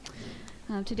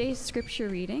Today's scripture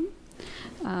reading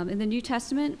in the New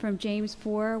Testament from James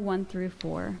 4, 1 through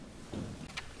 4.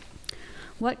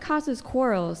 What causes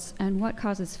quarrels and what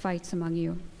causes fights among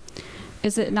you?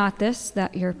 Is it not this,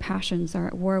 that your passions are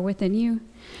at war within you?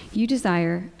 You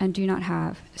desire and do not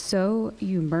have, so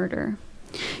you murder.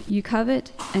 You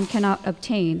covet and cannot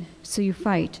obtain, so you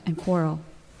fight and quarrel.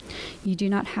 You do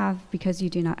not have because you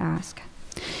do not ask.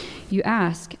 You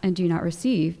ask and do not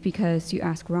receive because you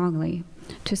ask wrongly,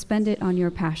 to spend it on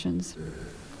your passions.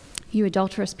 You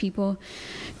adulterous people,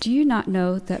 do you not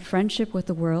know that friendship with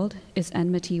the world is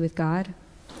enmity with God?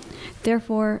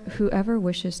 Therefore, whoever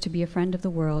wishes to be a friend of the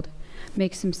world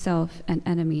makes himself an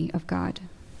enemy of God.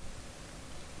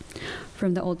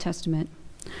 From the Old Testament,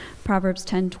 Proverbs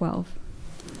 10:12.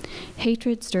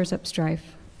 Hatred stirs up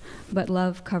strife, but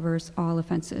love covers all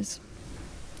offenses.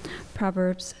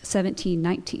 Proverbs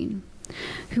 17:19.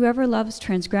 Whoever loves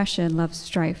transgression loves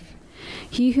strife.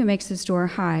 He who makes his door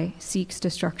high seeks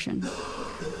destruction.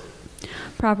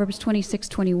 Proverbs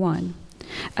 26:21.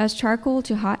 As charcoal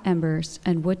to hot embers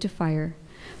and wood to fire,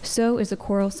 so is a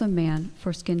quarrelsome man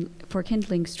for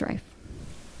kindling strife.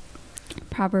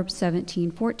 Proverbs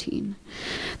 17:14.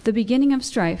 The beginning of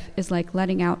strife is like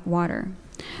letting out water,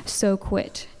 so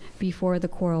quit before the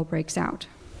quarrel breaks out.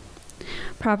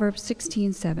 Proverbs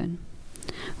 16:7.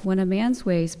 When a man's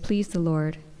ways please the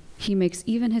Lord, he makes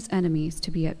even his enemies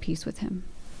to be at peace with him.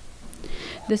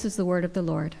 This is the word of the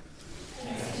Lord.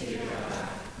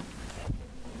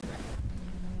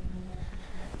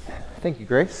 Thank you,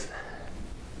 Grace.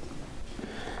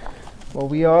 Well,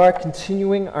 we are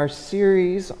continuing our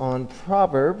series on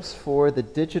Proverbs for the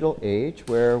digital age,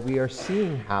 where we are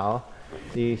seeing how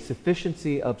the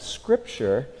sufficiency of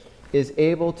Scripture is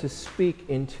able to speak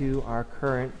into our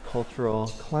current cultural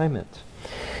climate.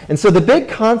 And so the big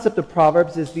concept of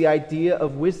Proverbs is the idea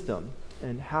of wisdom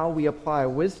and how we apply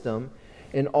wisdom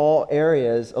in all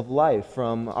areas of life,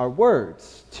 from our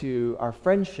words to our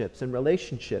friendships and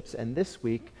relationships, and this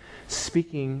week,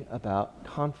 speaking about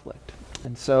conflict.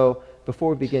 And so,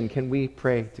 before we begin, can we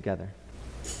pray together?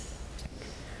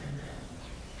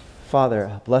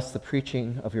 Father, bless the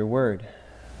preaching of your word.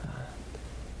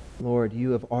 Lord,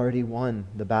 you have already won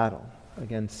the battle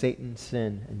against Satan,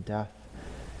 sin, and death.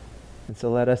 And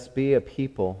so let us be a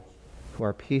people who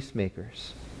are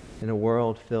peacemakers in a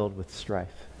world filled with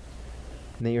strife.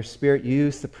 May your Spirit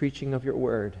use the preaching of your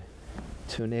word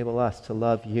to enable us to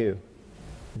love you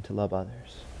and to love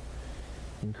others.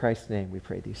 In Christ's name we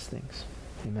pray these things.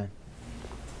 Amen.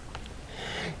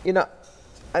 You know,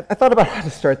 I thought about how to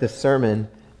start this sermon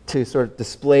to sort of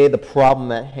display the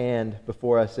problem at hand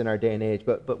before us in our day and age,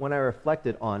 but when I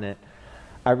reflected on it,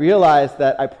 I realized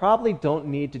that I probably don't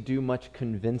need to do much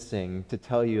convincing to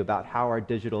tell you about how our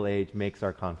digital age makes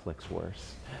our conflicts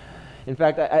worse. In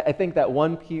fact, I think that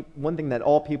one thing that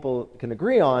all people can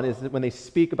agree on is that when they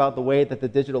speak about the way that the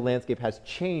digital landscape has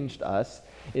changed us,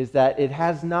 is that it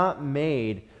has not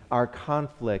made our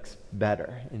conflicts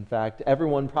better. In fact,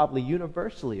 everyone probably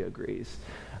universally agrees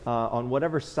on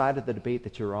whatever side of the debate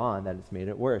that you're on that it's made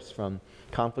it worse, from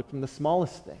conflict from the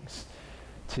smallest things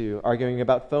to arguing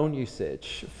about phone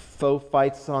usage, faux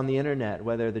fights on the internet,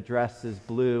 whether the dress is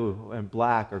blue and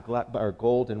black or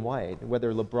gold and white,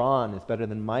 whether LeBron is better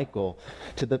than Michael,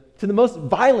 to the most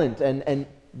violent and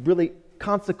really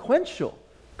consequential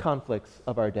conflicts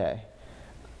of our day.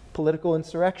 Political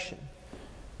insurrection,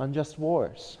 unjust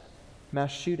wars,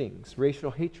 mass shootings,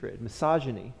 racial hatred,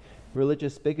 misogyny,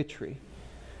 religious bigotry.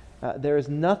 There is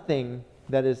nothing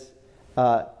that is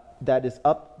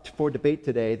up for debate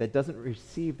today that doesn't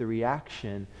receive the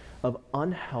reaction of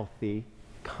unhealthy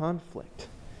conflict.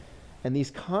 And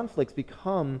these conflicts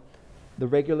become the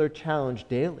regular challenge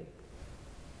daily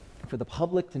for the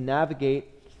public to navigate,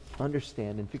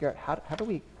 understand, and figure out how do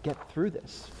we get through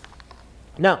this.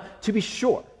 Now, to be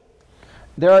sure,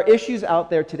 there are issues out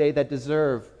there today that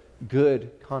deserve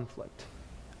good conflict.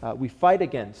 We fight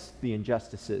against the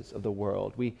injustices of the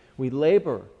world. We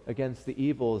labor against the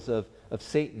evils of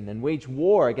Satan and wage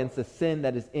war against the sin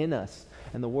that is in us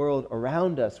and the world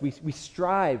around us. We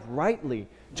strive rightly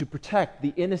to protect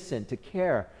the innocent, to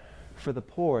care for the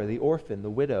poor, the orphan, the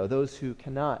widow, those who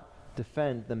cannot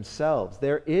defend themselves.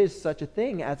 There is such a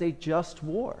thing as a just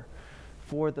war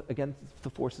against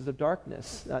the forces of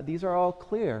darkness. These are all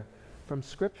clear from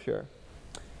Scripture.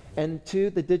 And to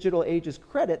the digital age's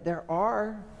credit, there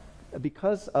are,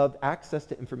 because of access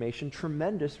to information,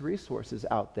 tremendous resources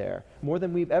out there, more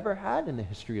than we've ever had in the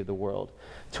history of the world,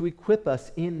 to equip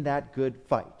us in that good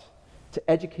fight, to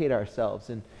educate ourselves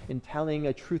in telling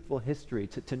a truthful history,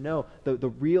 to know the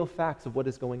real facts of what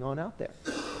is going on out there.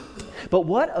 But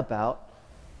what about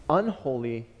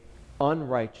unholy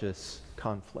unrighteous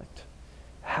conflict?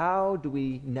 How do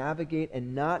we navigate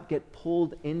and not get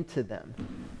pulled into them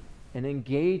and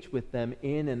engage with them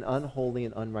in an unholy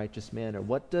and unrighteous manner?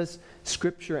 What does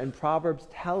Scripture and Proverbs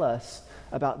tell us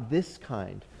about this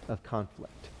kind of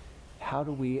conflict? How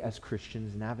do we as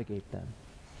Christians navigate them?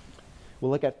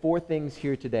 We'll look at 4 things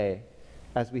here today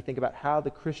as we think about how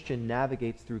the Christian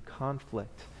navigates through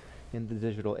conflict in the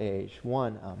digital age.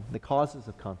 1, the causes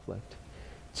of conflict.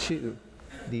 2,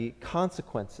 the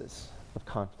consequences of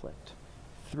conflict.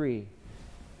 3,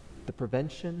 the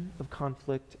prevention of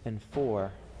conflict. And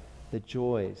 4, the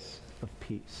joys of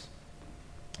peace.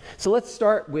 So let's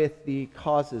start with the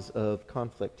causes of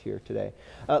conflict here today.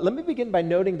 Let me begin by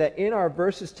noting that in our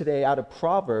verses today out of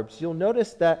Proverbs, you'll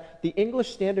notice that the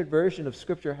English Standard Version of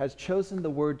Scripture has chosen the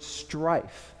word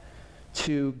strife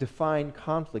to define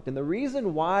conflict. And the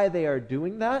reason why they are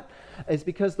doing that is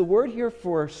because the word here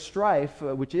for strife,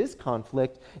 which is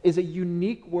conflict, is a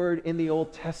unique word in the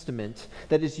Old Testament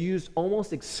that is used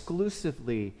almost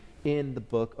exclusively in the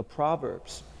book of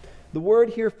Proverbs. The word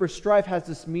here for strife has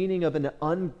this meaning of an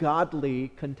ungodly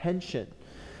contention,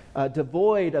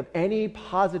 devoid of any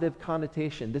positive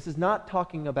connotation. This is not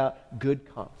talking about good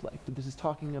conflict. This is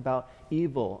talking about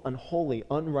evil, unholy,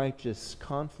 unrighteous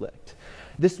conflict.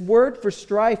 This word for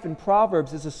strife in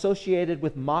Proverbs is associated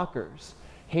with mockers,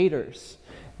 haters,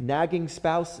 nagging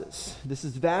spouses. This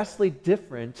is vastly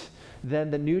different than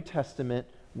the New Testament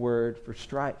word for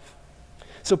strife.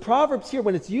 So Proverbs here,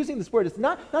 when it's using this word, it's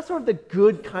not sort of the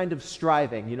good kind of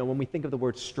striving, when we think of the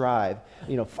word strive,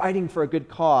 fighting for a good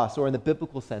cause, or in the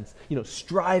biblical sense,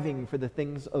 striving for the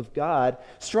things of God.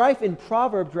 Strife in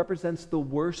Proverbs represents the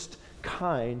worst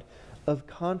kind of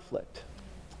conflict,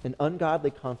 an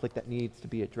ungodly conflict that needs to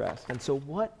be addressed. And so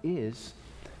what is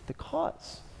the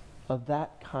cause of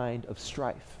that kind of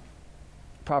strife?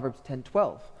 Proverbs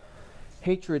 10:12,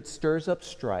 hatred stirs up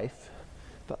strife,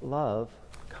 but love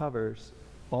covers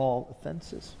all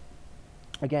offenses.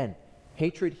 Again,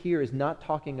 hatred here is not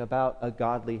talking about a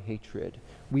godly hatred.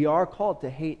 We are called to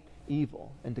hate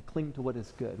evil and to cling to what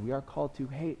is good. We are called to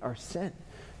hate our sin,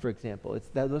 for example.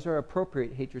 Those are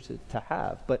appropriate hatreds to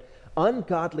have. But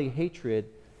ungodly hatred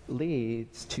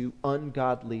leads to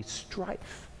ungodly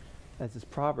strife, as this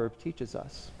proverb teaches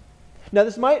us. Now,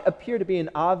 this might appear to be an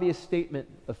obvious statement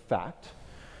of fact,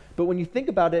 but when you think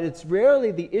about it, it's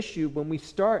rarely the issue when we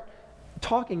start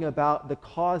talking about the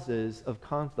causes of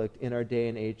conflict in our day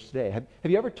and age today. Have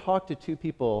you ever talked to 2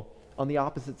 people on the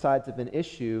opposite sides of an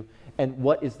issue, and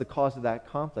what is the cause of that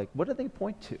conflict? What do they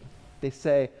point to? They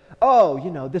say,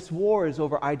 this war is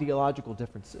over ideological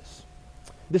differences.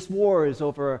 This war is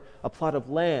over a plot of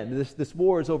land. This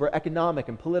war is over economic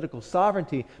and political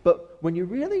sovereignty. But when you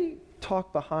really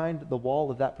talk behind the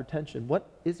wall of that pretension, what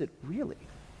is it really?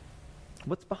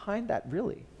 What's behind that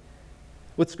really?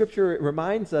 What Scripture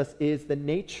reminds us is the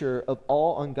nature of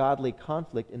all ungodly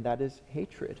conflict, and that is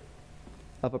hatred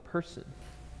of a person.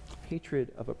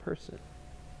 Hatred of a person.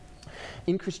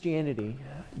 In Christianity,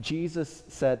 Jesus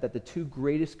said that the 2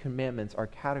 greatest commandments are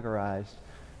categorized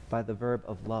by the verb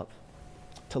of love.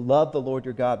 To love the Lord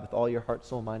your God with all your heart,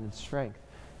 soul, mind, and strength,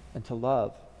 and to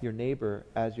love your neighbor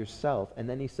as yourself. And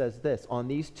then he says this, on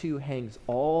these 2 hangs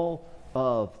all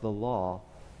of the law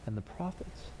and the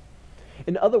prophets.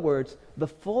 In other words, the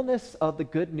fullness of the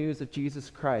good news of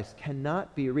Jesus Christ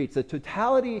cannot be reached. The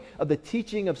totality of the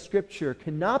teaching of Scripture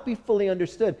cannot be fully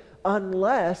understood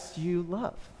unless you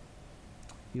love.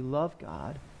 You love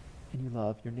God and you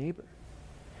love your neighbor.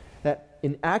 That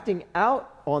in acting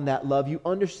out on that love, you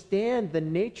understand the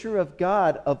nature of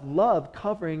God, of love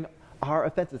covering our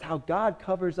offenses, how God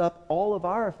covers up all of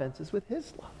our offenses with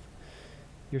His love.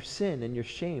 Your sin and your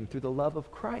shame through the love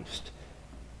of Christ,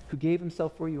 who gave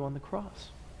Himself for you on the cross.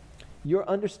 Your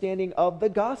understanding of the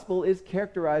gospel is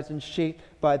characterized and shaped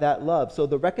by that love. So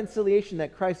the reconciliation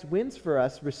that Christ wins for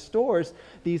us restores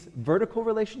these vertical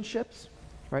relationships,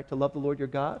 right, to love the Lord your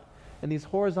God, and these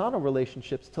horizontal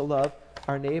relationships to love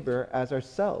our neighbor as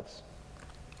ourselves.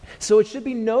 So it should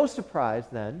be no surprise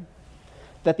then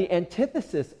that the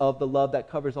antithesis of the love that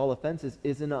covers all offenses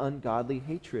is an ungodly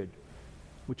hatred,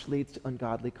 which leads to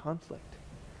ungodly conflict.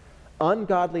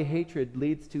 Ungodly hatred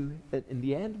leads to, in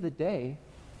the end of the day,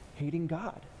 hating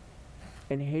God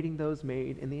and hating those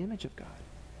made in the image of God.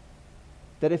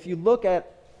 That if you look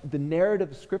at the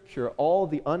narrative of Scripture, all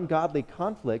the ungodly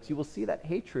conflicts, you will see that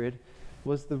hatred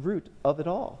was the root of it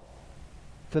all.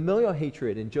 Familial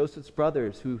hatred in Joseph's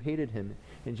brothers who hated him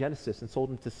in Genesis and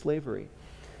sold him to slavery.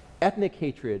 Ethnic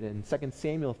hatred in 2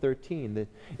 Samuel 13,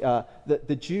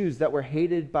 the Jews that were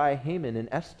hated by Haman and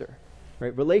Esther.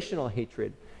 Right? Relational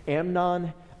hatred.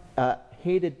 Amnon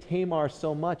hated Tamar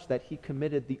so much that he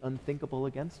committed the unthinkable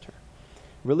against her.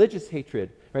 Religious hatred,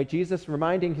 right? Jesus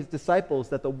reminding his disciples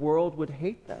that the world would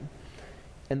hate them,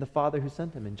 and the Father who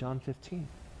sent him in John 15.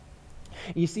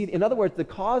 You see, in other words, the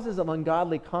causes of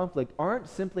ungodly conflict aren't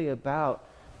simply about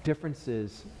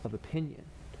differences of opinion.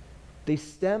 They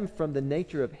stem from the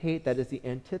nature of hate that is the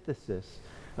antithesis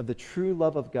of the true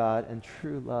love of God and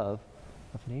true love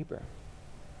of neighbor.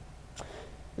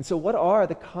 And so what are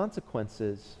the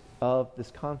consequences of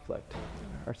this conflict?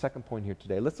 Our second point here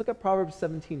today. Let's look at Proverbs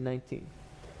 17:19.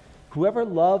 Whoever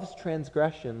loves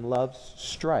transgression loves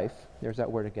strife. There's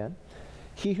that word again.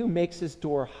 He who makes his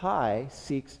door high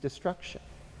seeks destruction.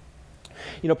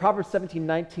 You know, Proverbs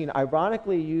 17:19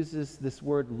 ironically uses this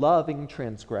word loving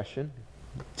transgression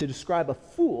to describe a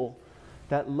fool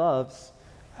that loves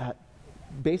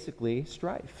basically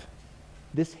strife.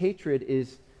 This hatred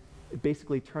is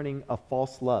basically turning a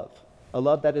false love, a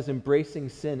love that is embracing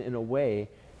sin in a way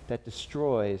that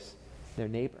destroys their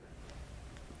neighbor.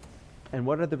 And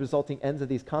what are the resulting ends of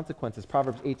these consequences?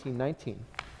 Proverbs 18:19.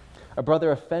 A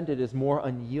brother offended is more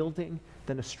unyielding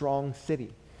than a strong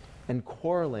city, and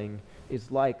quarreling is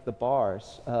like the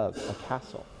bars of a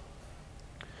castle.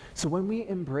 So when we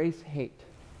embrace hate,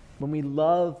 when we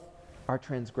love our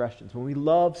transgressions, when we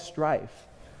love strife,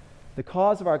 the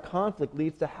cause of our conflict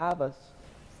leads to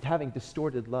having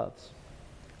distorted loves,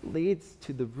 leads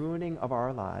to the ruining of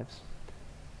our lives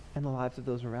and the lives of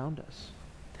those around us.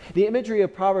 The imagery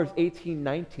of Proverbs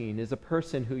 18:19 is a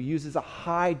person who uses a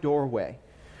high doorway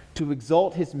to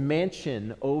exalt his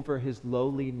mansion over his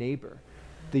lowly neighbor,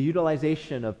 the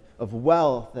utilization of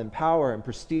wealth and power and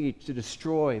prestige to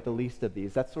destroy the least of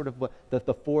these. That's sort of what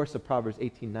the force of Proverbs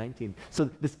 18:19. So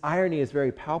this irony is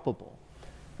very palpable,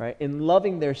 right? In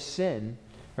loving their sin,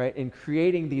 right, in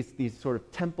creating these sort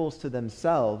of temples to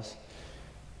themselves,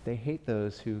 they hate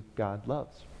those who God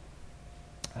loves.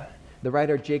 The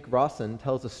writer Jake Rawson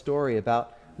tells a story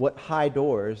about what high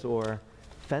doors or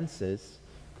fences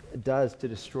does to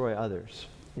destroy others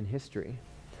in history.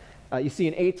 You see,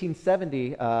 in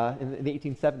 1870, in the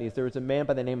 1870s, there was a man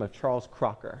by the name of Charles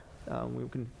Crocker. We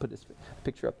can put his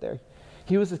picture up there.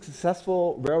 He was a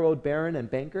successful railroad baron and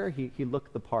banker. He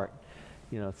looked the part.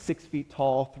 6 feet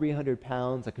tall, 300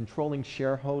 pounds, a controlling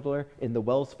shareholder in the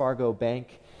Wells Fargo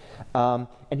Bank. And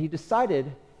he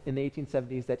decided in the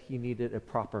 1870s that he needed a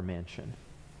proper mansion.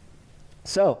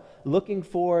 So, looking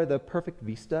for the perfect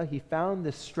vista, he found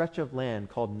this stretch of land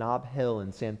called Nob Hill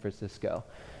in San Francisco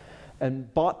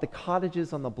and bought the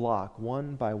cottages on the block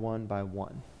one by one by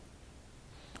one.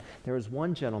 There was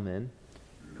one gentleman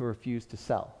who refused to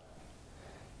sell.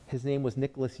 His name was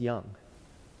Nicholas Young,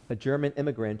 a German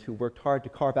immigrant who worked hard to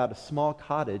carve out a small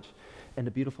cottage and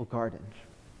a beautiful garden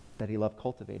that he loved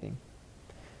cultivating.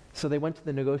 So they went to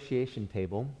the negotiation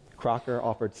table. Crocker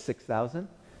offered $6,000.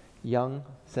 Young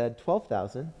said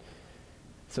 $12,000.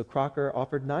 So Crocker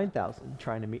offered $9,000,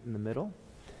 trying to meet in the middle.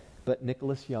 But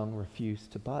Nicholas Young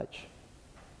refused to budge.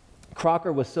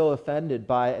 Crocker was so offended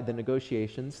by the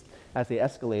negotiations as they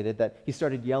escalated that he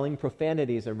started yelling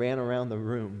profanities and ran around the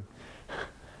room.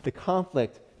 The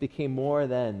conflict became more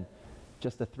than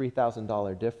just a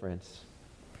 $3,000 difference.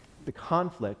 The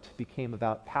conflict became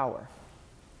about power,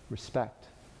 respect,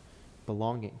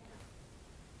 belonging.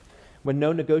 When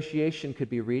no negotiation could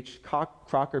be reached,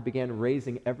 Crocker began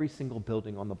razing every single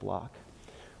building on the block,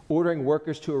 ordering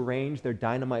workers to arrange their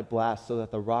dynamite blasts so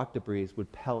that the rock debris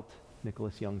would pelt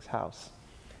Nicholas Young's house.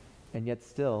 And yet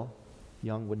still,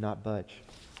 Young would not budge.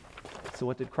 So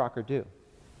what did Crocker do?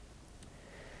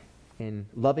 In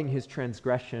loving his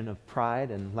transgression of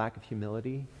pride and lack of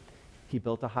humility, he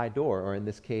built a high door, or in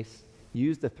this case,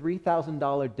 used the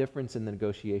 $3,000 difference in the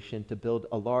negotiation to build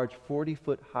a large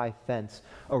 40-foot high fence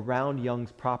around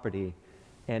Young's property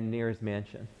and near his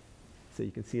mansion. So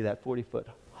you can see that 40-foot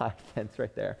high fence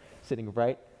right there, sitting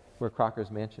right where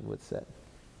Crocker's mansion would sit.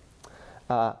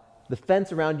 The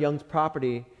fence around Young's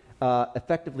property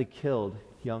effectively killed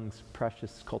Young's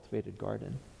precious cultivated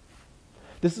garden.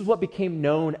 This is what became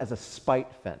known as a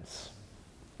spite fence,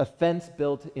 a fence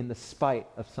built in the spite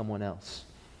of someone else.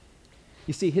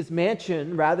 You see, his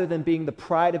mansion, rather than being the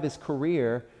pride of his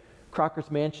career, Crocker's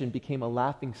mansion became a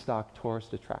laughingstock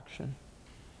tourist attraction.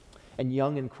 And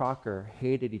Young and Crocker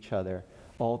hated each other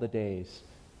all the days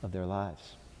of their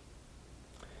lives.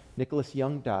 Nicholas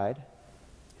Young died.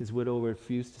 His widow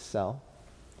refused to sell.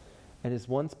 And his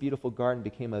once beautiful garden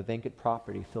became a vacant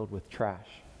property filled with trash.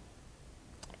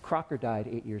 Crocker died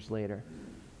 8 years later,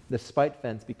 the spite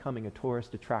fence becoming a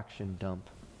tourist attraction dump.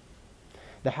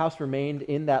 The house remained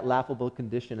in that laughable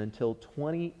condition until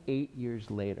 28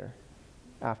 years later,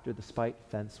 after the spite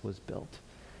fence was built.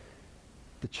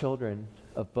 the children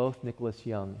of both Nicholas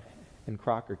Young and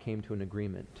Crocker came to an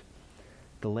agreement.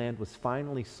 The land was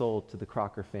finally sold to the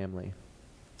Crocker family,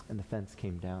 and the fence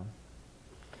came down.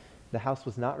 The house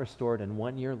was not restored, and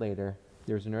 1 year later,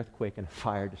 there was an earthquake and a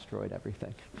fire destroyed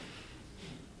everything.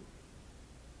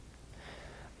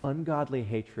 Ungodly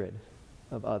hatred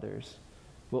of others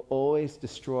will always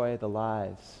destroy the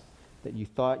lives that you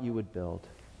thought you would build.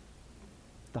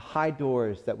 The high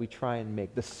doors that we try and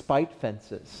make, the spite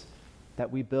fences that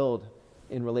we build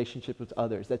in relationship with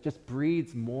others, that just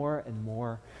breeds more and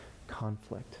more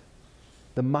conflict.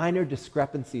 The minor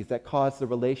discrepancies that cause the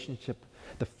relationship,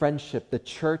 the friendship, the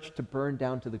church to burn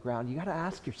down to the ground. You got to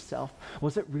ask yourself,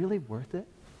 was it really worth it?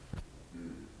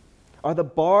 Are the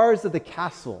bars of the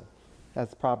castle,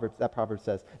 as that proverb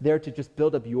says, there to just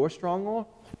build up your stronghold?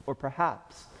 Or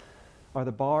perhaps are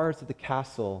the bars of the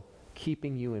castle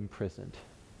keeping you imprisoned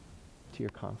to your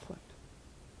conflict?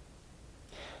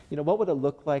 You know, what would it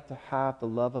look like to have the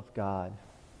love of God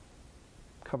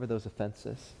cover those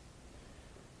offenses?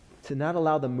 To not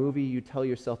allow the movie you tell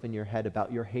yourself in your head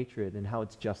about your hatred and how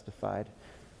it's justified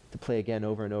to play again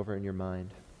over and over in your mind?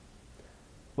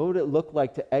 What would it look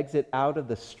like to exit out of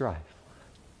the strife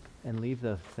and leave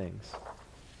those things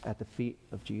at the feet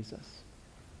of Jesus?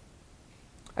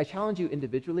 I challenge you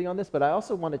individually on this, but I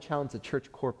also want to challenge the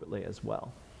church corporately as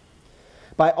well.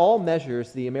 By all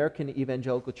measures, the American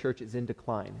evangelical church is in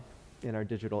decline in our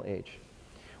digital age,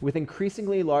 with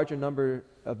increasingly larger number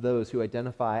of those who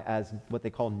identify as what they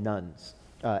call nuns,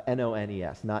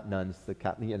 N-O-N-E-S, not nuns, you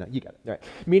got it, right?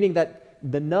 Meaning that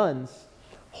the nuns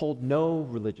hold no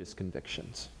religious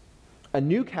convictions. A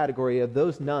new category of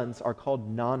those nuns are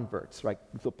called nonverts, right?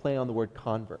 So play on the word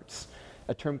converts,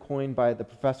 a term coined by the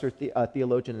professor,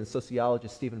 theologian, and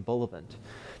sociologist Stephen Bullivant,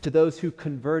 to those who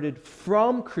converted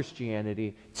from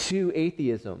Christianity to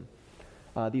atheism.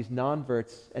 These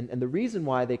nonverts, and the reason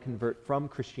why they convert from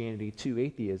Christianity to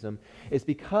atheism is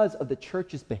because of the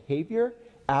church's behavior,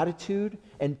 attitude,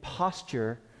 and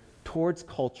posture towards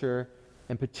culture,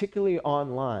 and particularly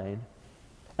online,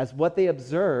 as what they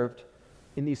observed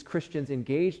in these Christians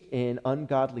engaged in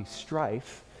ungodly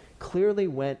strife clearly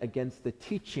went against the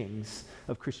teachings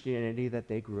of Christianity that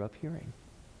they grew up hearing.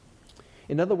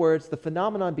 In other words, the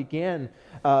phenomenon began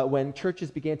when churches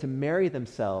began to marry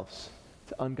themselves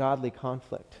to ungodly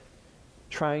conflict,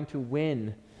 trying to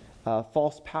win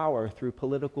false power through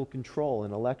political control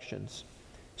in elections,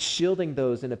 shielding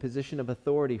those in a position of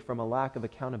authority from a lack of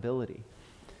accountability,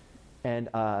 and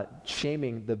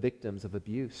shaming the victims of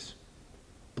abuse,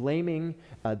 blaming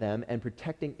them and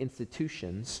protecting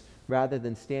institutions rather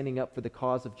than standing up for the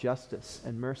cause of justice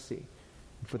and mercy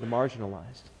and for the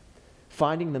marginalized,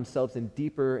 finding themselves in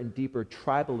deeper and deeper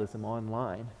tribalism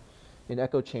online, in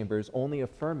echo chambers, only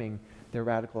affirming their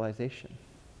radicalization.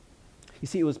 You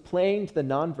see, it was plain to the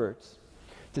nonverts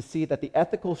to see that the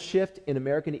ethical shift in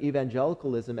American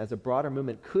evangelicalism as a broader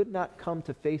movement could not come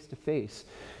to face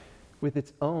with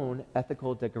its own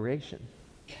ethical degradation.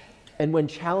 And when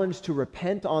challenged to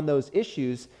repent on those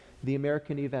issues, the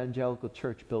American evangelical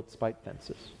church built spite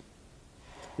fences.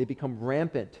 They become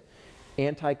rampant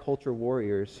anti-culture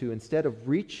warriors who, instead of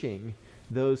reaching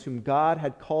those whom God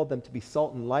had called them to be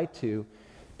salt and light to,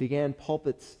 became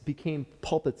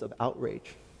pulpits of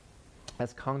outrage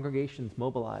as congregations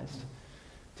mobilized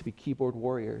to be keyboard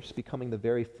warriors, becoming the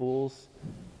very fools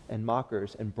and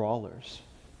mockers and brawlers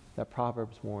that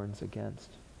Proverbs warns against.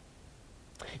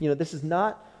 You know, this is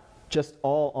not just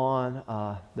all on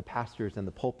the pastors and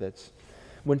the pulpits.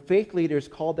 When faith leaders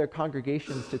called their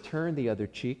congregations to turn the other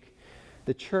cheek,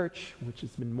 the church, which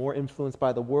has been more influenced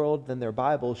by the world than their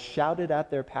Bible, shouted at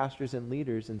their pastors and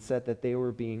leaders and said that they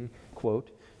were being, quote,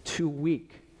 too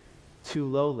weak, too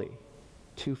lowly,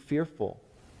 too fearful,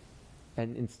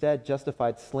 and instead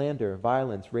justified slander,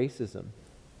 violence, racism,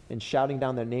 and shouting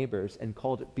down their neighbors, and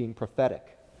called it being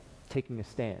prophetic, taking a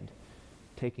stand,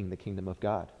 taking the kingdom of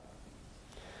God.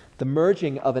 The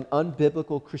merging of an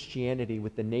unbiblical Christianity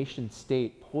with the nation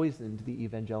state poisoned the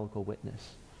evangelical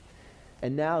witness.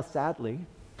 And now, sadly,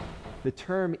 the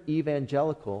term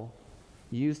evangelical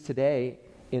used today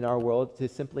in our world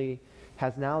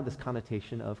has now this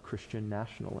connotation of Christian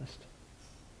nationalist.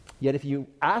 Yet if you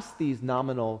ask these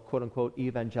nominal, quote-unquote,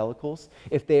 evangelicals,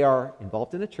 if they are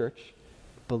involved in a church,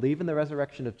 believe in the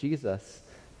resurrection of Jesus,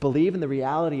 believe in the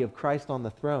reality of Christ on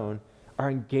the throne, are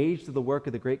engaged in the work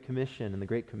of the Great Commission and the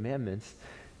Great Commandments,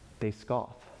 they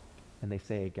scoff and they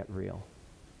say, get real.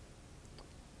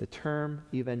 The term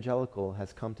evangelical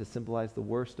has come to symbolize the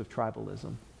worst of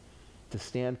tribalism, to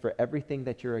stand for everything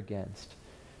that you're against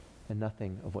and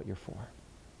nothing of what you're for.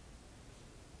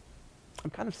 I'm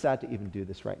kind of sad to even do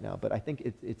this right now, but I think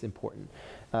it's important.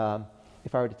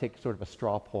 if I were to take sort of a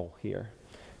straw poll here,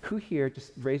 who here,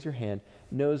 just raise your hand,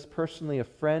 knows personally a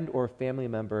friend or a family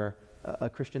member, a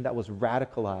Christian that was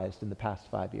radicalized in the past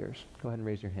 5 years? Go ahead and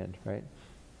raise your hand, right?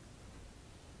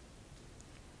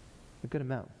 A good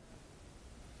amount.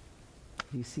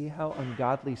 Do you see how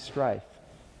ungodly strife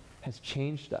has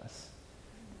changed us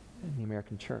in the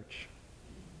American church?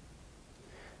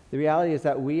 The reality is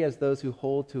that we, as those who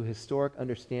hold to a historic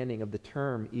understanding of the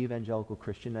term evangelical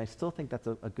Christian, and I still think that's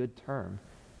a good term,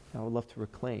 and I would love to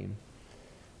reclaim,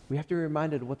 we have to be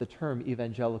reminded of what the term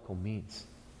evangelical means.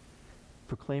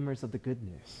 Proclaimers of the good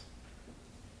news.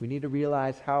 We need to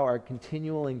realize how our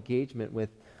continual engagement with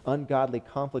ungodly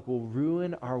conflict will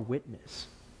ruin our witness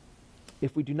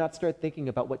if we do not start thinking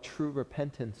about what true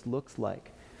repentance looks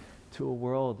like to a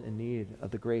world in need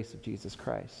of the grace of Jesus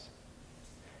Christ.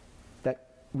 That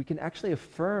we can actually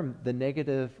affirm the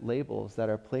negative labels that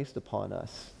are placed upon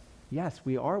us. Yes,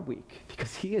 we are weak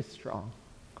because he is strong.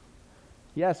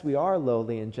 Yes, we are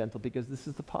lowly and gentle because this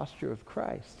is the posture of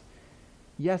Christ.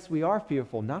 Yes, we are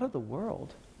fearful, not of the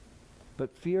world,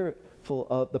 but fearful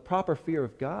of the proper fear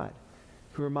of God,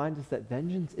 who reminds us that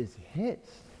vengeance is his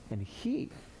and he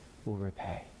will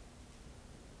repay.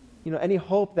 You know, any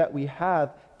hope that we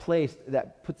have placed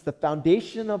that puts the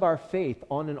foundation of our faith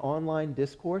on an online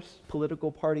discourse,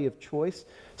 political party of choice,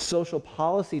 social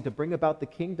policy to bring about the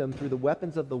kingdom through the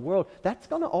weapons of the world, that's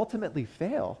going to ultimately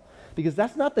fail, because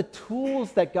that's not the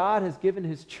tools that God has given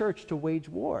his church to wage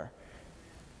war.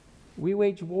 We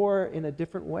wage war in a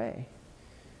different way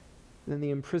than the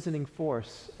imprisoning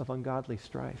force of ungodly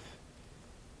strife.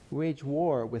 We wage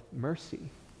war with mercy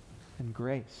and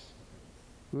grace.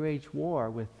 We wage war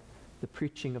with the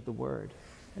preaching of the word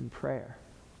and prayer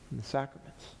and the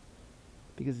sacraments,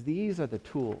 because these are the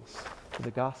tools for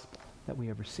the gospel that we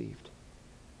have received.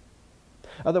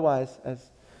 Otherwise, as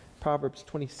Proverbs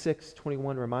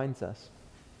 26:21 reminds us,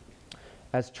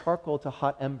 as charcoal to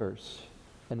hot embers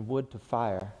and wood to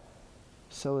fire,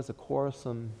 so is a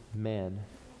quarrelsome man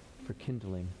for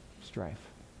kindling strife.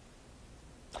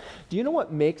 Do you know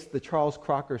what makes the Charles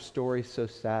Crocker story so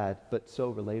sad, but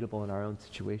so relatable in our own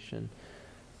situation?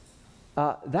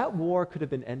 That war could have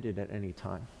been ended at any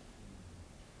time.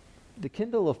 The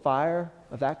kindle of fire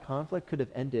of that conflict could have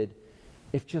ended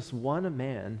if just one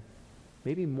man,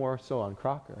 maybe more so on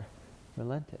Crocker,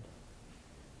 relented.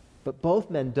 But both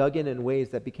men dug in ways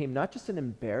that became not just an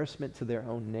embarrassment to their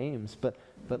own names, but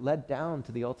led down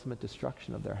to the ultimate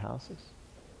destruction of their houses.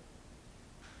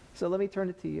 So let me turn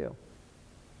it to you.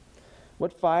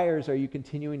 What fires are you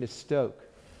continuing to stoke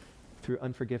through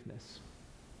unforgiveness,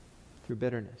 through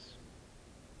bitterness?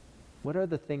 What are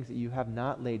the things that you have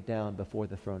not laid down before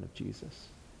the throne of Jesus?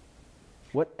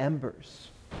 What embers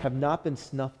have not been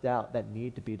snuffed out that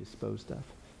need to be disposed of?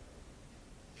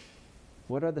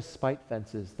 What are the spite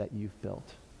fences that you've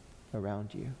built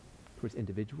around you towards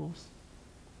individuals,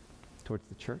 towards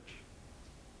the church,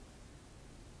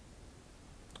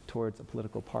 towards a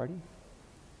political party?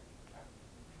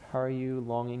 How are you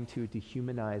longing to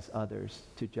dehumanize others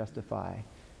to justify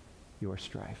your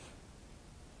strife?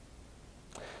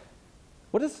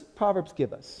 What does Proverbs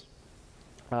give us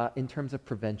in terms of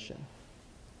prevention?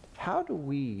 How do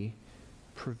we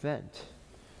prevent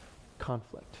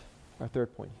conflict? Our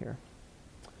third point here.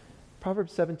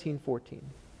 Proverbs 17:14.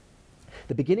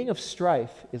 The beginning of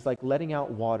strife is like letting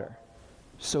out water,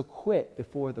 so quit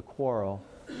before the quarrel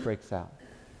breaks out.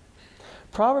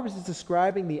 Proverbs is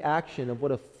describing the action of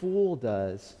what a fool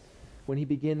does when he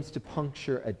begins to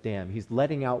puncture a dam. He's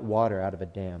letting out water out of a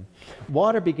dam.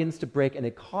 Water begins to break, and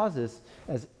it causes,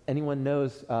 as anyone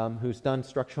knows who's done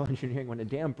structural engineering, when a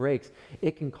dam breaks,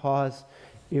 it can cause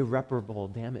irreparable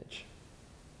damage.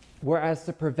 Whereas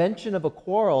the prevention of a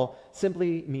quarrel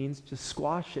simply means to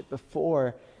squash it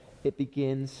before it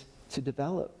begins to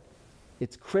develop.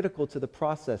 It's critical to the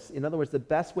process. In other words, the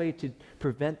best way to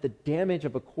prevent the damage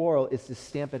of a quarrel is to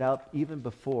stamp it out even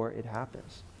before it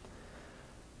happens.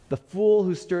 The fool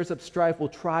who stirs up strife will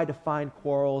try to find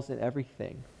quarrels in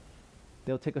everything.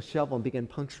 They'll take a shovel and begin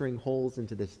puncturing holes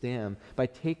into this dam by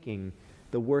taking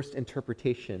the worst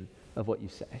interpretation of what you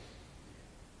say.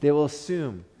 They will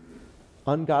assume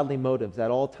ungodly motives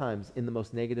at all times in the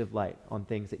most negative light on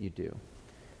things that you do.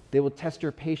 They will test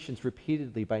your patience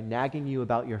repeatedly by nagging you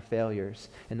about your failures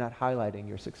and not highlighting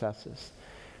your successes.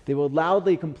 They will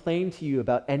loudly complain to you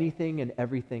about anything and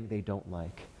everything they don't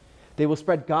like. They will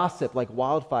spread gossip like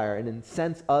wildfire and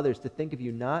incense others to think of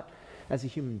you not as a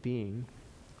human being,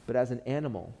 but as an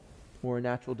animal or a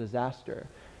natural disaster.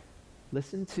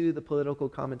 Listen to the political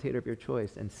commentator of your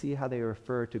choice and see how they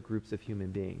refer to groups of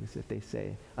human beings. If they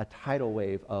say, a tidal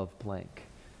wave of blank,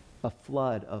 a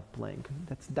flood of blank.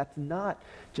 That's not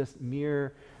just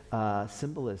mere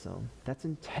symbolism. That's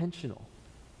intentional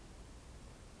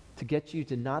to get you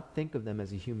to not think of them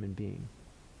as a human being,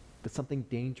 but something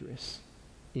dangerous,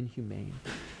 inhumane.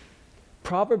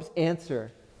 Proverbs'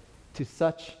 answer to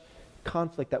such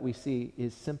conflict that we see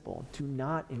is simple: do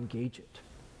not engage it.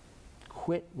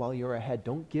 Quit while you're ahead.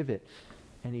 Don't give it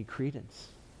any credence.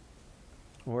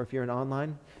 Or if you're an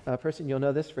online person, you'll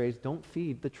know this phrase: don't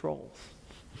feed the trolls.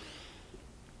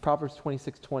 Proverbs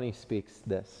 26:20 speaks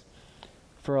this: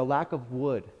 for a lack of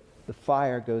wood, the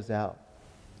fire goes out,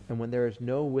 and when there is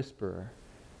no whisperer,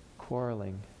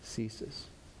 quarreling ceases.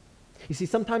 You see,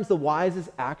 sometimes the wisest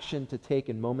action to take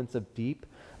in moments of deep,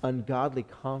 ungodly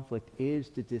conflict is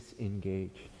to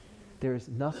disengage. There is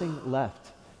nothing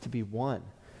left to be won.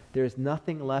 There is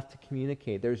nothing left to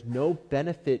communicate. There's no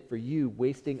benefit for you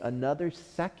wasting another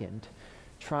second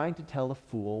trying to tell a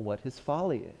fool what his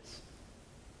folly is.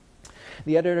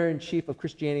 The editor-in-chief of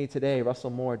Christianity Today, Russell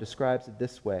Moore, describes it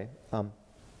this way, and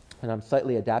I'm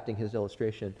slightly adapting his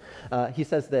illustration. He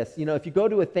says this: if you go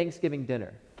to a Thanksgiving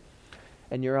dinner,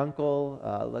 and your uncle,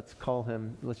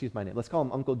 let's use my name, let's call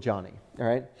him Uncle Johnny, all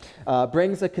right,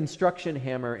 brings a construction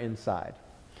hammer inside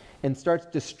and starts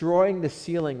destroying the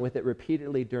ceiling with it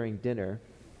repeatedly during dinner,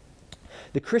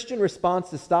 the Christian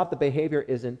response to stop the behavior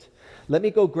isn't, let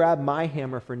me go grab my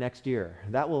hammer for next year.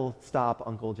 That will stop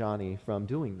Uncle Johnny from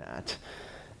doing that.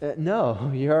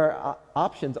 No, your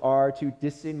options are to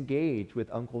disengage with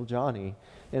Uncle Johnny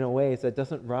in a way that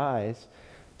doesn't rise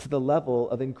to the level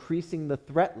of increasing the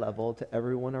threat level to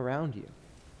everyone around you.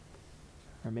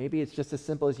 Or maybe it's just as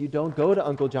simple as you don't go to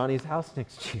Uncle Johnny's house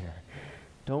next year.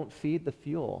 Don't feed the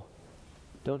fuel.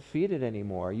 Don't feed it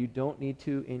anymore. You don't need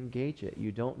to engage it.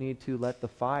 You don't need to let the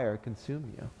fire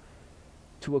consume you.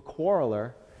 To a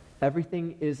quarreler,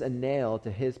 everything is a nail to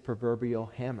his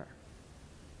proverbial hammer.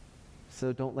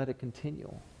 So don't let it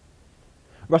continue.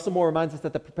 Russell Moore reminds us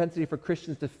that the propensity for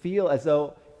Christians to feel as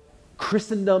though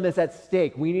Christendom is at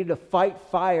stake, we need to fight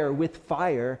fire with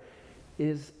fire,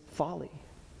 is folly.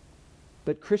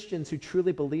 But Christians who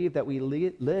truly believe that we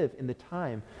live in the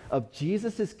time of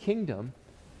Jesus' kingdom,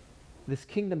 this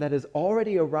kingdom that has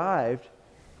already arrived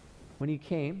when he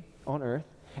came on earth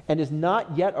and is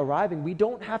not yet arriving, we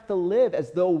don't have to live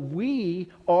as though we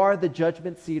are the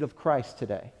judgment seat of Christ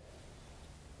today.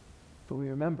 But we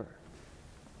remember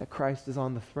that Christ is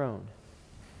on the throne,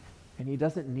 and he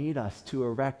doesn't need us to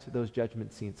erect those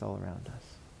judgment seats all around us.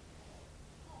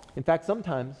 In fact,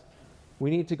 sometimes we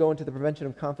need to go into the prevention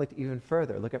of conflict even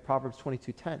further. Look at Proverbs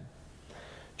 22:10.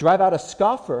 Drive out a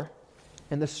scoffer,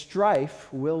 and the strife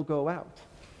will go out.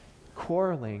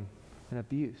 Quarreling and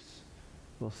abuse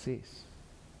will cease.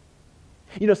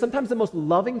 Sometimes the most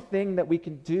loving thing that we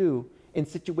can do in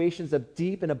situations of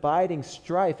deep and abiding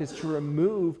strife is to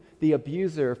remove the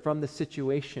abuser from the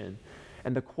situation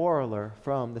and the quarreler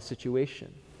from the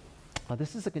situation.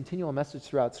 This is a continual message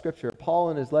throughout Scripture.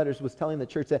 Paul in his letters was telling the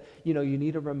church that, you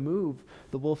need to remove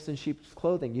the wolves in sheep's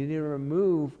clothing. You need to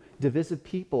remove divisive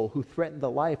people who threaten the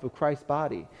life of Christ's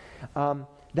body.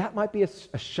 That might be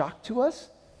a shock to us,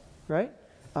 right?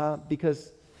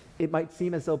 Because it might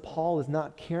seem as though Paul is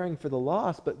not caring for the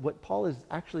lost, but what Paul is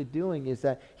actually doing is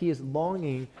that he is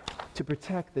longing to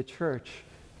protect the church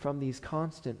from these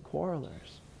constant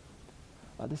quarrelers.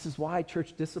 This is why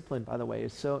church discipline, by the way,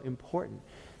 is so important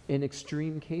in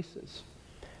extreme cases.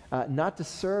 Not to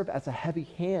serve as a heavy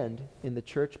hand in the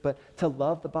church, but to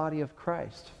love the body of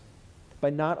Christ by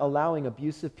not allowing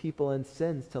abusive people and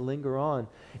sins to linger on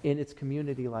in its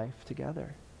community life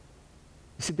together.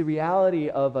 You see, the reality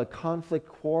of a conflict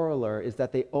quarreler is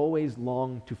that they always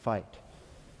long to fight.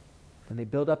 And they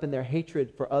build up in their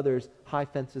hatred for others high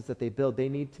fences that they build. They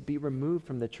need to be removed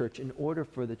from the church in order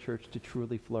for the church to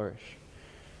truly flourish.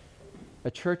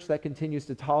 A church that continues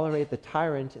to tolerate the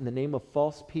tyrant in the name of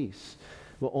false peace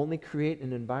will only create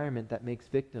an environment that makes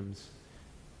victims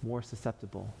more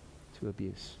susceptible to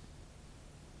abuse.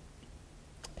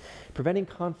 Preventing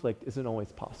conflict isn't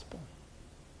always possible.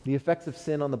 The effects of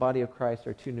sin on the body of Christ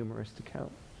are too numerous to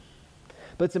count.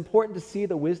 But it's important to see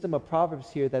the wisdom of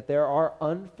Proverbs here, that there are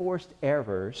unforced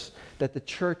errors that the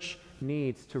church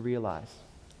needs to realize.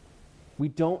 We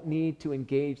don't need to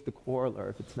engage the quarreler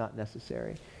if it's not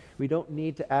necessary. We don't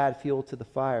need to add fuel to the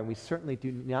fire, and we certainly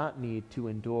do not need to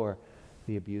endure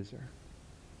the abuser.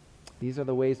 These are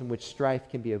the ways in which strife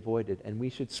can be avoided, and we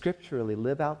should scripturally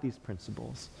live out these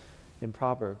principles in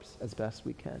Proverbs as best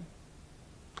we can.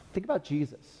 Think about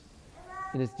Jesus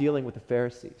in his dealing with the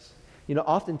Pharisees.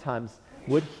 Oftentimes,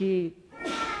 would he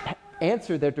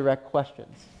answer their direct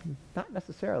questions? Not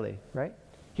necessarily, right?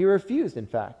 He refused, in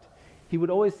fact. He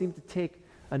would always seem to take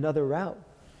another route.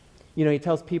 He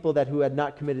tells people that who had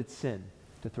not committed sin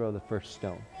to throw the first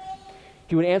stone.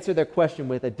 He would answer their question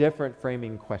with a different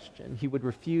framing question. He would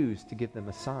refuse to give them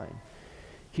a sign.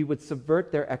 He would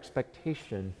subvert their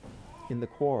expectation in the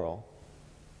quarrel.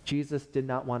 Jesus did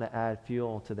not want to add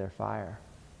fuel to their fire,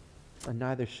 and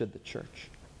neither should the church.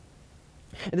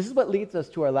 And this is what leads us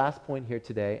to our last point here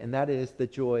today, and that is the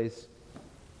joys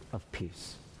of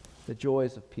peace. The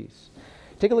joys of peace.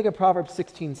 Take a look at Proverbs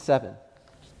 16:7.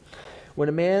 When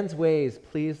a man's ways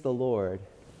please the Lord,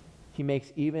 he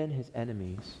makes even his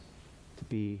enemies to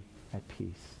be at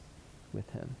peace with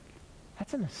him.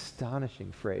 That's an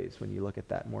astonishing phrase when you look at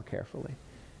that more carefully.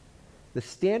 The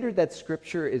standard that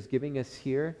Scripture is giving us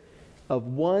here of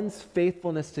one's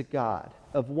faithfulness to God,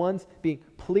 of one's being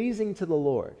pleasing to the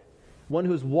Lord, one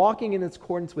who's walking in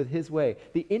accordance with his way,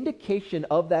 the indication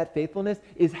of that faithfulness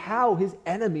is how his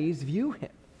enemies view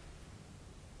him.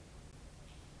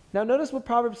 Now notice what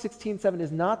Proverbs 16:7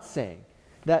 is not saying,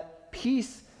 that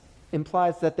peace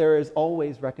implies that there is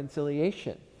always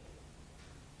reconciliation.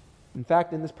 In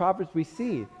fact, in this Proverbs we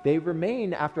see they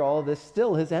remain, after all of this,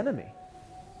 still his enemy.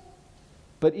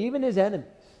 But even his enemies,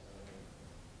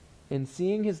 in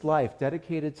seeing his life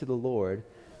dedicated to the Lord,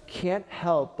 can't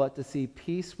help but to see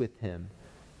peace with him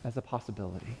as a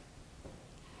possibility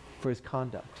for his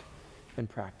conduct and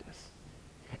practice.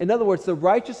 In other words, the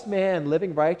righteous man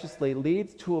living righteously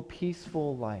leads to a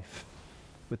peaceful life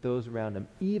with those around him,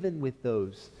 even with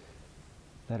those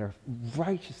that are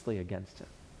righteously against him,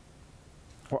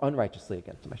 or unrighteously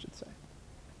against him, I should say.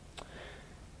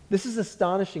 This is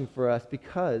astonishing for us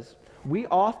because we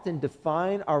often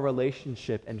define our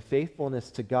relationship and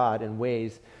faithfulness to God in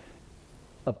ways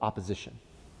of opposition.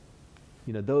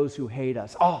 Those who hate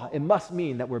us, it must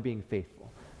mean that we're being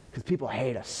faithful because people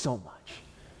hate us so much.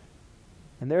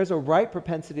 And there's a right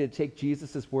propensity to take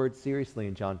Jesus' words seriously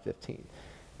in John 15.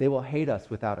 They will hate us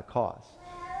without a cause.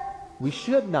 We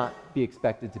should not be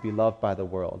expected to be loved by the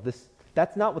world.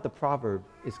 That's not what the proverb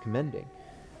is commending.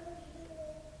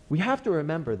 We have to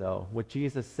remember, though, what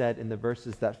Jesus said in the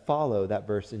verses that follow that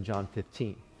verse in John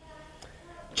 15.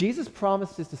 Jesus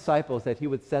promised his disciples that he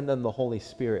would send them the Holy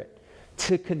Spirit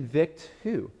to convict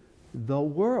who? The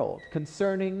world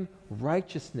concerning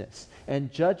righteousness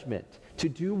and judgment. To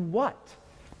do what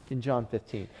in John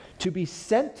 15? To be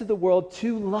sent to the world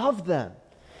to love them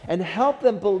and help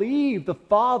them believe the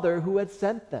Father who had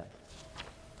sent them.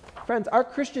 Friends, our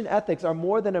Christian ethics are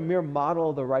more than a mere model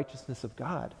of the righteousness of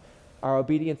God. Our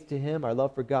obedience to him, our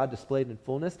love for God displayed in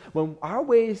fullness. When our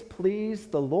ways please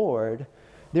the Lord,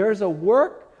 there is a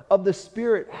work of the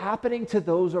Spirit happening to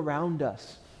those around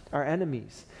us, our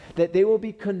enemies, that they will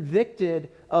be convicted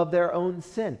of their own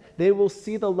sin. They will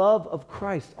see the love of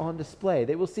Christ on display.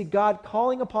 They will see God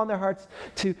calling upon their hearts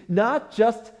to not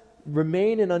just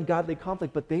remain in ungodly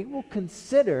conflict, but they will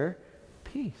consider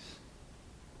peace.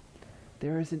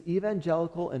 There is an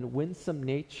evangelical and winsome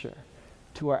nature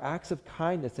to our acts of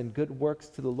kindness and good works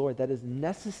to the Lord that is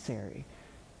necessary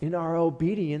in our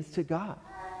obedience to God.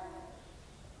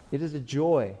 It is a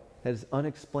joy that is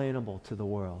unexplainable to the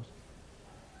world,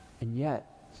 and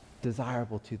yet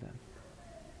desirable to them.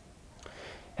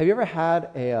 Have you ever had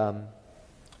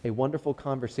a wonderful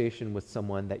conversation with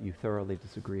someone that you thoroughly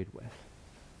disagreed with?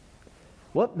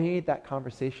 What made that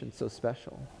conversation so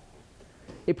special?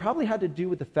 It probably had to do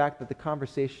with the fact that the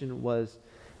conversation was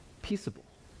peaceable,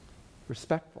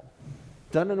 respectful,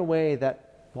 done in a way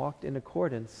that walked in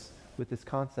accordance with this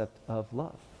concept of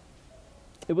love.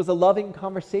 It was a loving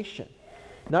conversation,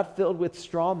 not filled with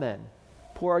straw men,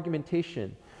 poor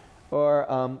argumentation,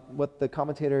 or what the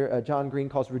commentator John Green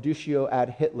calls reductio ad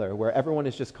Hitler, where everyone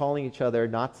is just calling each other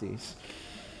Nazis,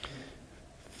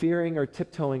 fearing or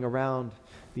tiptoeing around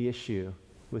the issue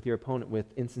with your opponent with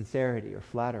insincerity or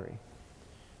flattery.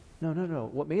 No.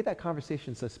 What made that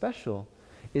conversation so special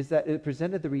is that it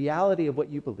presented the reality of what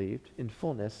you believed in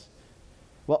fullness,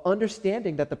 while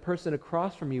understanding that the person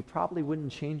across from you probably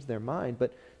wouldn't change their mind,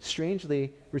 but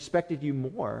strangely respected you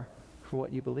more for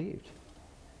what you believed.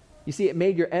 You see, it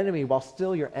made your enemy, while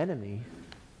still your enemy,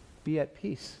 be at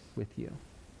peace with you.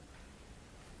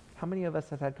 How many of us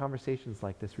have had conversations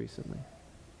like this recently?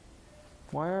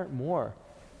 Why aren't more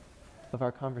of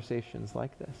our conversations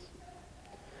like this?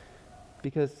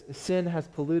 Because sin has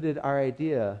polluted our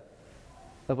idea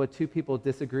of what two people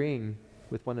disagreeing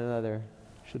with one another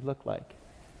should look like,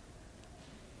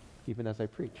 even as I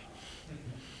preach.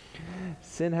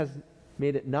 Sin has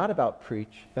made it not about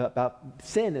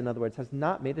sin, in other words, has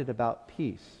not made it about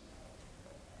peace,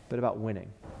 but about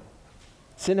winning.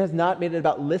 Sin has not made it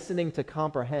about listening to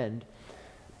comprehend,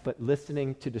 but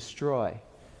listening to destroy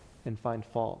and find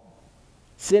fault.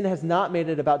 Sin has not made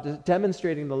it about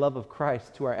demonstrating the love of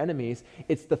Christ to our enemies.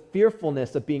 It's the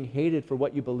fearfulness of being hated for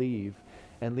what you believe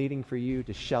and leading for you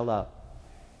to shell up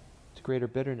to greater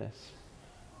bitterness,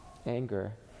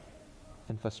 anger,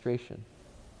 and frustration.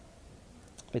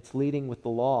 It's leading with the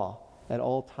law at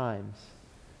all times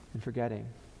and forgetting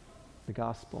the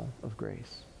gospel of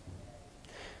grace.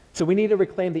 So we need to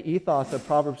reclaim the ethos of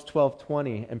Proverbs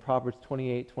 12:20 and Proverbs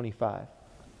 28:25.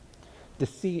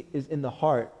 Deceit is in the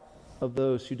heart of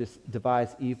those who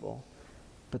devise evil,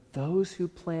 but those who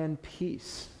plan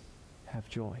peace have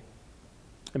joy.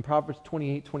 In Proverbs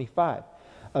 28:25,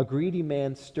 a greedy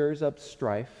man stirs up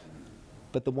strife,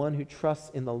 but the one who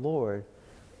trusts in the Lord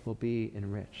will be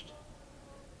enriched.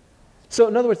 So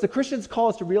in other words, the Christian's call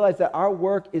is to realize that our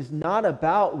work is not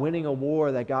about winning a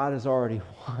war that God has already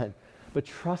won, but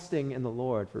trusting in the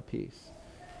Lord for peace.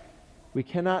 We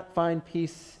cannot find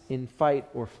peace in fight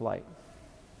or flight,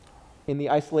 in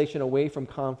the isolation away from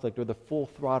conflict or the full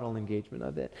throttle engagement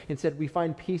of it. Instead, we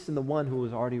find peace in the one who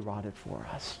has already wrought it for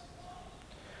us,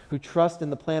 who trust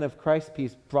in the plan of Christ's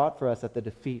peace brought for us at the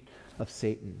defeat of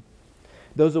Satan.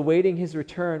 Those awaiting his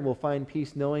return will find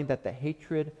peace knowing that the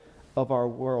hatred of our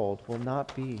world will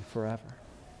not be forever.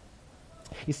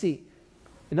 You see,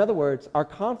 in other words, our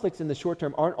conflicts in the short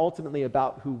term aren't ultimately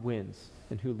about who wins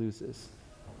and who loses.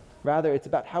 Rather, it's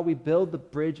about how we build the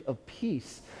bridge of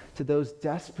peace to those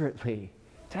desperately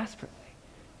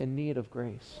in need of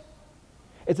grace.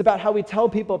 It's about how we tell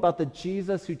people about the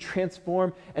Jesus who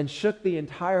transformed and shook the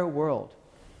entire world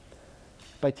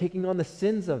by taking on the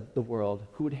sins of the world,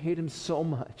 who would hate him so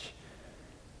much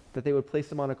that they would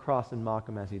place him on a cross and mock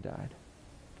him as he died.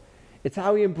 It's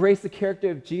how we embrace the character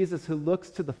of Jesus, who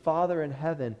looks to the Father in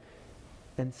heaven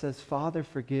and says, "Father,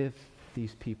 forgive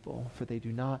these people, for they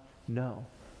do not know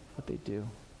what they do."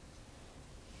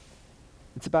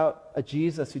 It's about a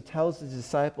Jesus who tells his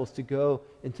disciples to go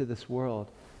into this world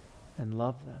and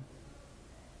love them,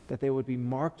 that they would be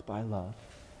marked by love,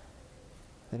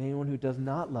 that anyone who does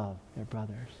not love their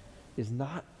brothers is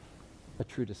not a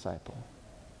true disciple.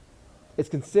 It's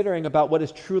considering about what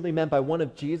is truly meant by one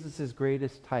of Jesus'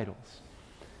 greatest titles,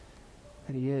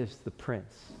 that he is the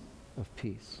Prince of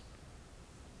Peace.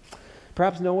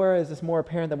 Perhaps nowhere is this more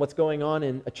apparent than what's going on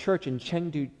in a church in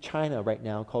Chengdu, China right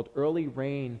now called Early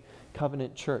Rain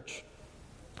Covenant Church.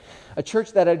 A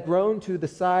church that had grown to the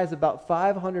size of about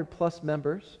 500 plus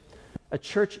members, a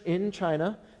church in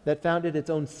China that founded its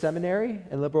own seminary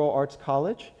and liberal arts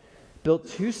college, built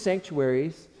 2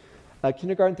 sanctuaries, a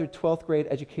kindergarten through 12th grade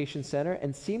education center,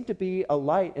 and seemed to be a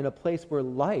light in a place where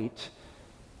light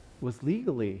was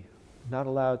legally not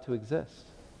allowed to exist.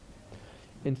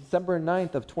 In December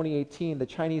 9th of 2018, the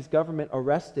Chinese government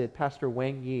arrested Pastor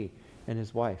Wang Yi and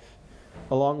his wife,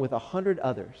 along with 100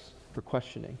 others, for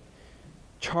questioning,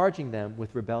 charging them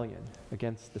with rebellion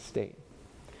against the state.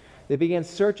 They began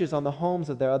searches on the homes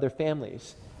of their other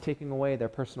families, taking away their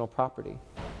personal property.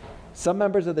 Some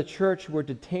members of the church who were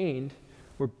detained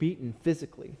were beaten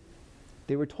physically.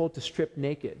 They were told to strip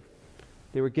naked.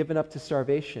 They were given up to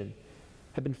starvation,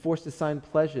 had been forced to sign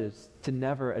pledges to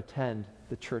never attend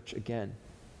the church again.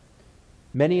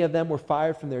 Many of them were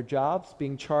fired from their jobs,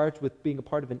 being charged with being a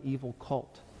part of an evil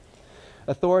cult.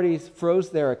 Authorities froze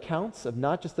their accounts of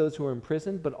not just those who were in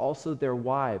prison, but also their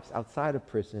wives outside of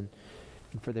prison,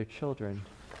 and for their children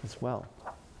as well.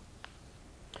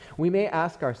 We may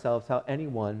ask ourselves how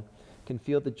anyone can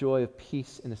feel the joy of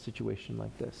peace in a situation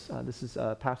like this. This is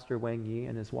Pastor Wang Yi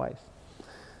and his wife.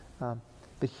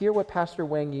 But hear what Pastor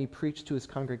Wang Yi preached to his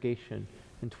congregation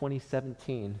in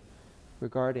 2017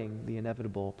 regarding the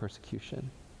inevitable persecution.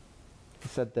 He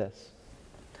said this: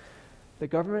 "The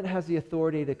government has the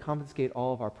authority to confiscate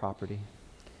all of our property.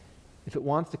 If it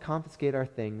wants to confiscate our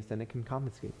things, then it can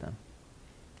confiscate them.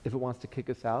 If it wants to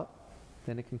kick us out,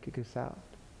 then it can kick us out,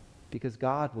 because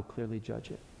God will clearly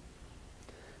judge it.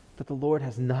 But the Lord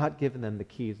has not given them the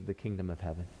keys of the kingdom of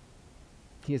heaven.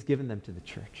 He has given them to the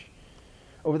church."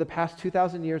 Over the past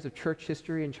 2,000 years of church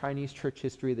history and Chinese church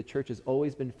history, the church has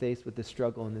always been faced with this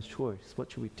struggle and this choice.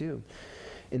 What should we do?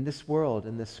 In this world,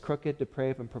 in this crooked,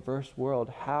 depraved, and perverse world,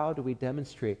 how do we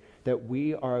demonstrate that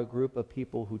we are a group of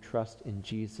people who trust in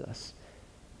Jesus?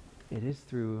 It is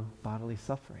through bodily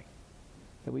suffering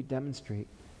that we demonstrate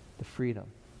the freedom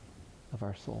of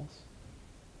our souls.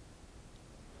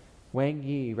 Wang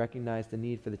Yi recognized the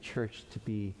need for the church to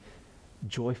be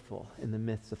joyful in the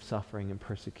midst of suffering and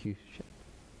persecution,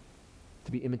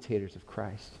 to be imitators of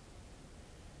Christ.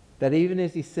 That even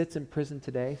as he sits in prison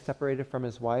today, separated from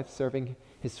his wife, serving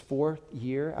his 4th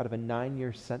year out of a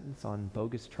 9-year sentence on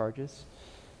bogus charges,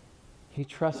 he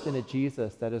trusts in a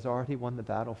Jesus that has already won the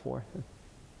battle for him.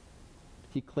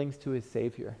 He clings to his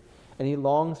Savior And he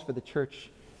longs for the church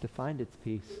to find its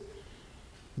peace,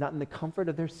 not in the comfort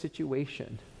of their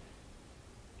situation,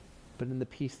 but in the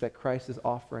peace that Christ is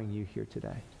offering you here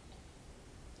today.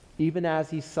 Even as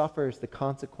he suffers the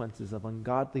consequences of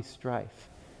ungodly strife,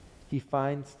 he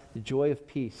finds the joy of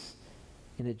peace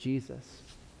in a Jesus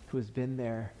who has been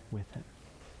there with him.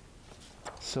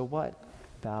 So what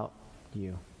about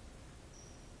you?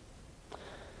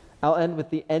 I'll end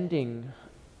with the ending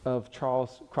of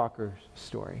Charles Crocker's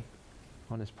story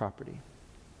on his property.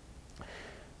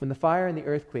 When the fire and the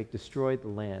earthquake destroyed the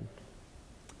land,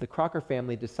 the Crocker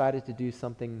family decided to do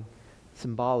something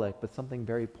symbolic, but something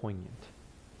very poignant.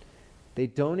 They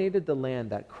donated the land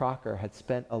that Crocker had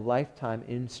spent a lifetime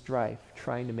in strife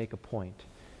trying to make a point,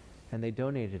 and they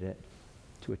donated it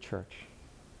to a church,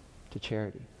 to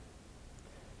charity.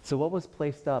 So what was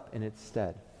placed up in its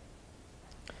stead?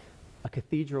 A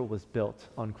cathedral was built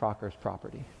on Crocker's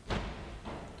property,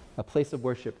 a place of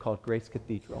worship called Grace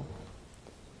Cathedral.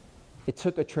 It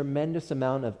took a tremendous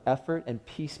amount of effort and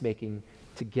peacemaking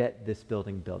to get this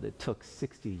building built. It took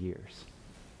 60 years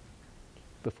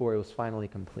before it was finally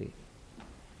complete.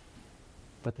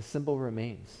 But the symbol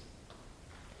remains.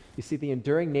 You see, the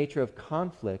enduring nature of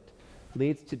conflict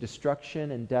leads to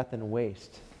destruction and death and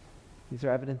waste. These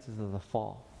are evidences of the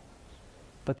fall.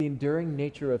 But the enduring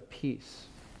nature of peace,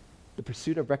 the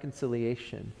pursuit of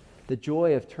reconciliation, the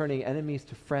joy of turning enemies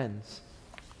to friends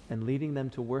and leading them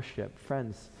to worship,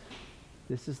 friends,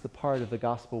 this is the part of the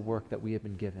gospel work that we have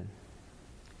been given.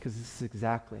 Because this is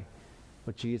exactly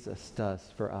what Jesus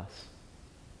does for us.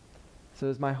 So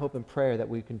it is my hope and prayer that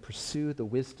we can pursue the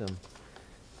wisdom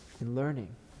in learning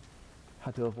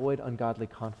how to avoid ungodly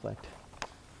conflict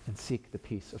and seek the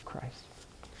peace of Christ.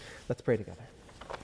 Let's pray together.